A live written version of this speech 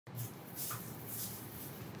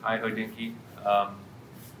Hi, Hodinkee.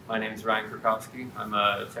 My name is Ryan Krakofsky. I'm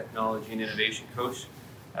a technology and innovation coach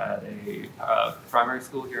at a primary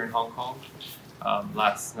school here in Hong Kong.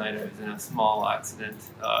 Last night I was in a small accident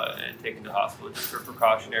and taken to hospital just for a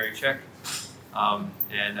precautionary check.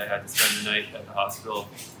 And I had to spend the night at the hospital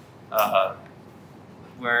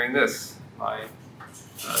wearing this, my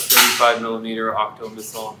 35mm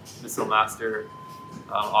OCTO missile master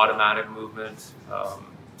automatic movement,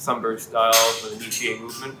 sunburst style with an ETA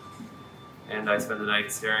movement. And I spent the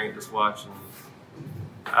night staring at this watch and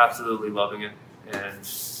absolutely loving it, and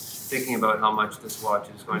thinking about how much this watch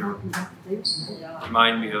is going to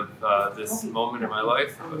remind me of this moment in my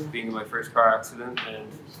life of being in my first car accident, and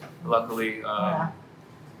luckily, not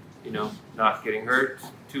getting hurt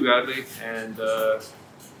too badly, and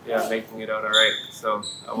making it out all right. So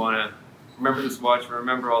I want to remember this watch and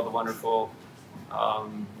remember all the wonderful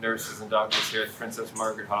nurses and doctors here at Princess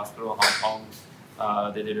Margaret Hospital, Hong Kong.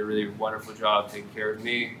 They did a really wonderful job taking care of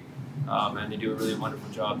me, and they do a really wonderful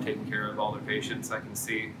job taking care of all their patients. I can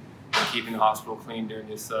see keeping the hospital clean during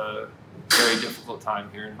this very difficult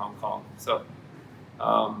time here in Hong Kong. So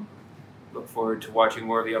look forward to watching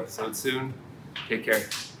more of the episodes soon. Take care.